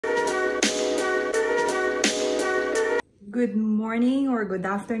Good morning or good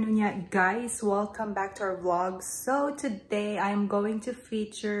afternoon yet, guys. Welcome back to our vlog. So today I'm going to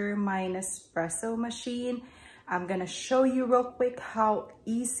feature my Nespresso machine. I'm gonna show you real quick how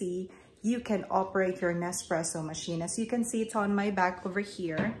easy you can operate your Nespresso machine. As you can see, it's on my back over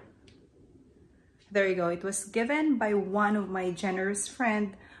here. There you go. It was given by one of my generous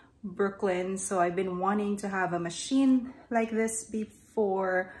friend, Brooklyn. So I've been wanting to have a machine like this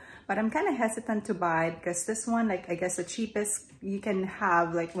before, but I'm kind of hesitant to buy because this one, like, I guess the cheapest you can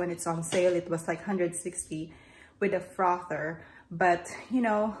have, like when it's on sale, it was like 160 with a frother. But you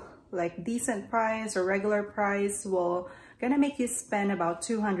know, like decent price or regular price will gonna make you spend about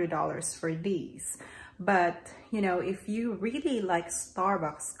 $200 for these. But you know, if you really like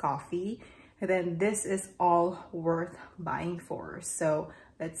Starbucks coffee, then this is all worth buying for. So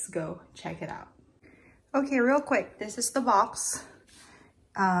let's go check it out. Okay, real quick, this is the box.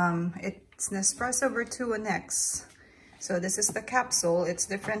 It's Nespresso Vertuo Next. So this is the capsule. It's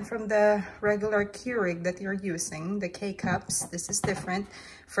different from the regular Keurig that you're using, the K-cups. This is different.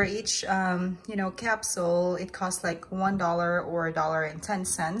 For each, you know, capsule, it costs like $1 or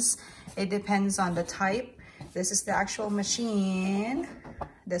 $1.10. It depends on the type. This is the actual machine.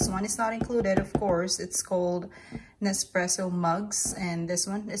 This one is not included, of course. It's called Nespresso mugs, and this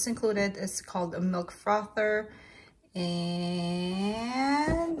one is included. It's called a milk frother. And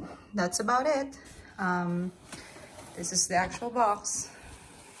that's about it. This is the actual box.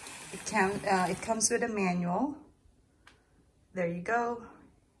 It comes with a manual. There you go.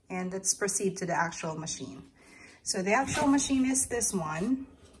 And let's proceed to the actual machine. So the actual machine is this one.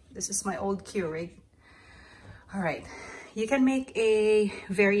 This is my old Keurig. All right. You can make a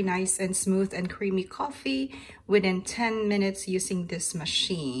very nice and smooth and creamy coffee within 10 minutes using this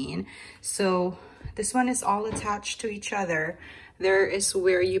machine. So this one is all attached to each other. There is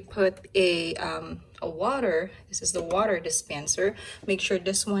where you put a water. This is the water dispenser. Make sure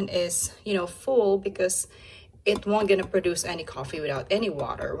this one is, you know, full, because it won't gonna produce any coffee without any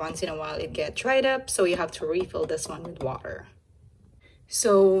water. Once in a while it gets dried up, so you have to refill this one with water.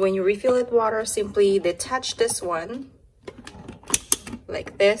 So when you refill it with water, simply detach this one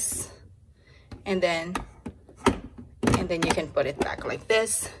like this, and then you can put it back like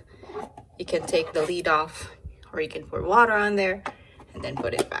this. You can take the lid off, or you can pour water on there and then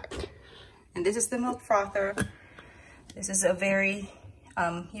put it back. And this is the milk frother. This is a very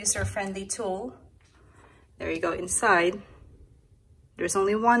user-friendly tool. There you go. Inside, there's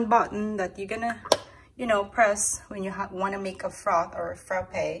only one button that you're gonna, you know, press when you want to make a froth or a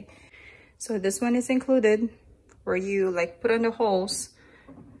frappe. So this one is included, where you like put on the holes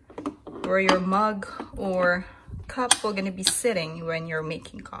where your mug or cup will gonna be sitting when you're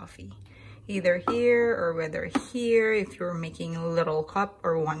making coffee. Either here or whether here, if you're making a little cup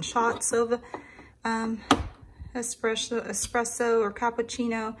or one shots of espresso or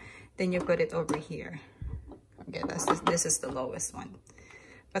cappuccino, then you put it over here. Okay, this is the lowest one.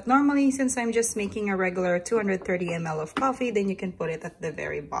 But normally, since I'm just making a regular 230 ml of coffee, then you can put it at the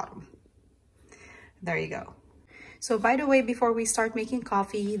very bottom. There you go. So by the way, before we start making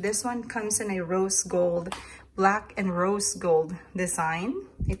coffee, this one comes in a rose gold, black and rose gold design.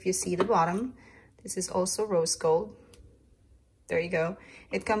 If you see the bottom, this is also rose gold. There you go.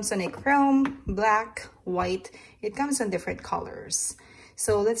 It comes on a chrome, black, white. It comes in different colors.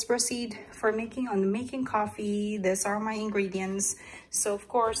 So let's proceed for making coffee. These are my ingredients. So of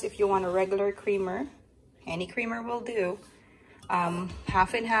course, if you want a regular creamer, any creamer will do.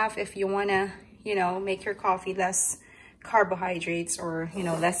 Half and half if you want to, you know, make your coffee less carbohydrates or, you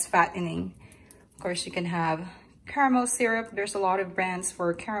know, less fattening. Of course, you can have caramel syrup. There's a lot of brands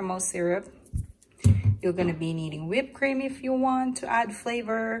for caramel syrup. You're going to be needing whipped cream if you want to add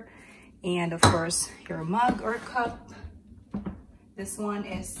flavor. And of course, your mug or cup. This one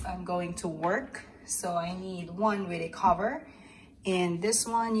is going to work. So I need one with a cover. And this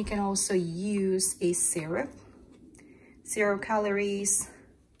one, you can also use a syrup. 0 calories,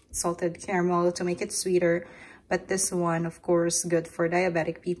 salted caramel to make it sweeter. But this one, of course, good for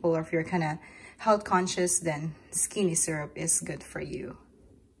diabetic people, or if you're kind of health conscious, then skinny syrup is good for you.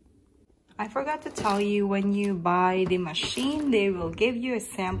 I forgot to tell you, when you buy the machine, they will give you a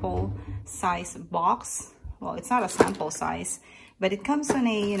sample size box. Well, it's not a sample size, but it comes in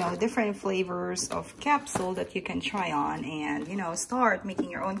a, you know, different flavors of capsule that you can try on and, you know, start making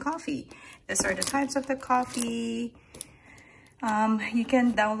your own coffee. These are the types of the coffee. You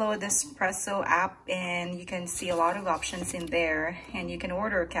can download the Nespresso app and you can see a lot of options in there, and you can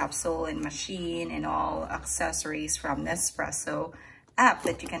order a capsule and machine and all accessories from Nespresso app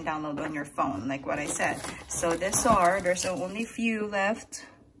that you can download on your phone, like what I said. So there's only few left.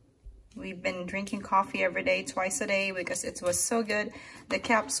 We've been drinking coffee every day, twice a day, because it was so good. The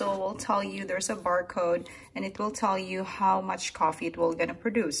capsule will tell you, there's a barcode, and it will tell you how much coffee it will gonna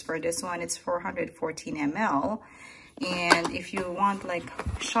produce. For this one, it's 414 ml. And if you want like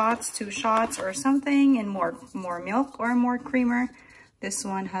shots, 2 shots or something, and more milk or more creamer, this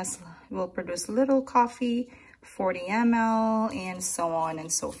one will produce little coffee, 40 ml, and so on and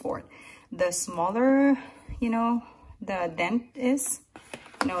so forth. The smaller, you know, the dent is,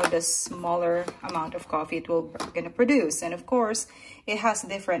 you know, the smaller amount of coffee it will gonna produce. And of course, it has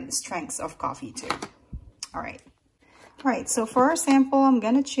different strengths of coffee too. All right, so for our sample, I'm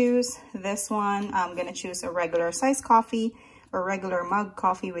gonna choose this one. I'm gonna choose a regular size coffee, or regular mug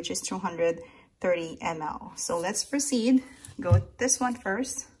coffee, which is 230 ml. So let's proceed. Go with this one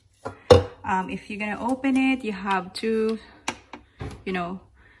first. If you're gonna open it, you have to, you know,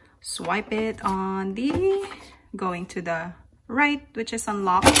 swipe it on the, going to the right, which is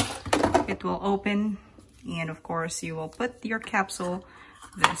unlocked. It will open, and of course you will put your capsule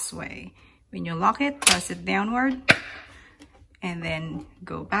this way. When you lock it, press it downward, and then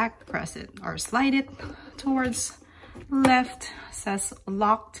go back, press it or slide it towards left, says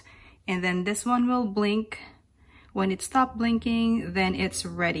locked, and then this one will blink. When it stops blinking, then it's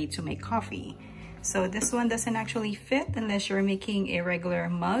ready to make coffee. So this one doesn't actually fit unless you're making a regular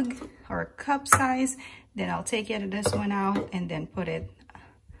mug or cup size. Then I'll take this one out and then put it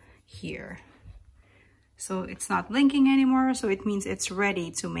here. So it's not blinking anymore, so it means it's ready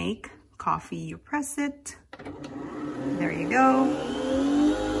to make coffee. You press it. There you go.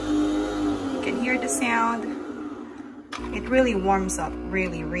 You can hear the sound. It really warms up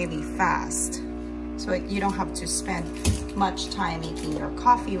really, really fast. So you don't have to spend much time making your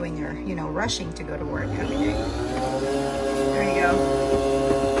coffee when you're, you know, rushing to go to work every day. There you go.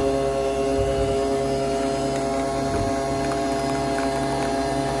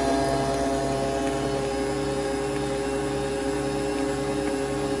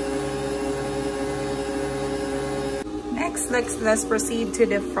 Next, let's proceed to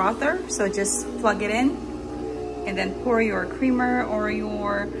the frother. So just plug it in and then pour your creamer, or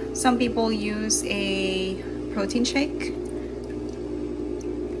some people use a protein shake.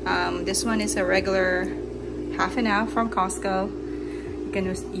 This one is a regular half and half from Costco. You can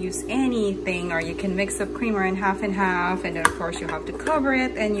use anything, or you can mix up creamer in half and half, and then of course you have to cover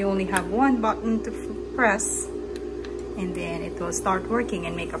it, and you only have one button to press, and then it will start working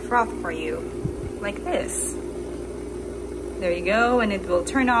and make a froth for you like this. There you go, and it will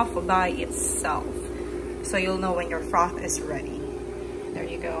turn off by itself, so you'll know when your froth is ready. There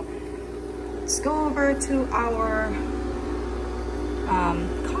you go. Let's go over to our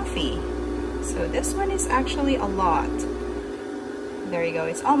coffee. So this one is actually a lot. There you go,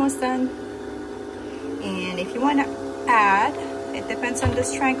 it's almost done. And if you want to add, it depends on the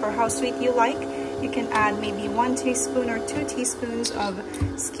strength or how sweet you like, you can add maybe 1 teaspoon or 2 teaspoons of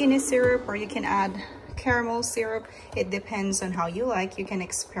skinny syrup, or you can add caramel syrup. It depends on how you like. You can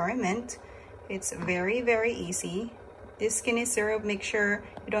experiment. It's very, very easy. This skinny syrup, make sure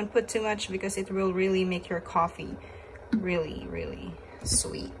you don't put too much, because it will really make your coffee really, really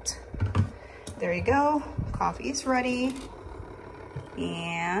sweet. There you go. Coffee is ready.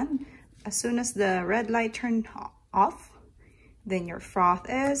 And as soon as the red light turns off, then your froth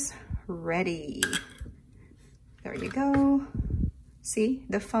is ready. There you go. See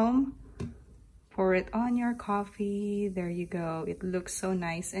the foam? Pour it on your coffee. There you go. It looks so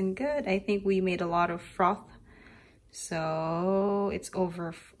nice and good. I think we made a lot of froth, so it's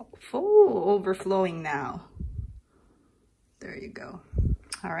overflowing now. There you go.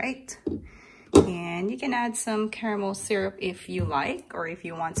 All right. And you can add some caramel syrup if you like, or if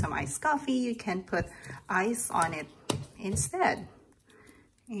you want some iced coffee, you can put ice on it instead.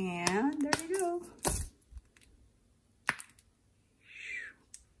 And there you go.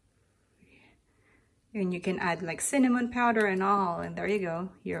 And you can add like cinnamon powder and all, and there you go.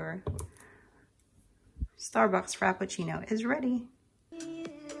 Your Starbucks Frappuccino is ready.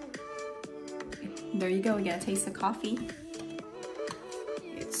 There you go. We gotta taste the coffee.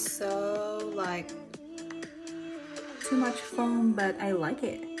 It's so like too much foam, but I like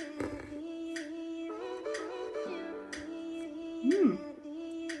it.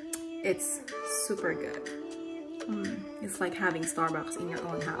 It's super good. It's like having Starbucks in your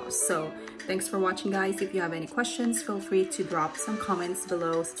own house. So thanks for watching, guys. If you have any questions, feel free to drop some comments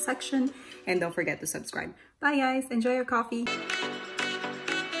below section, and don't forget to subscribe. Bye guys, enjoy your coffee.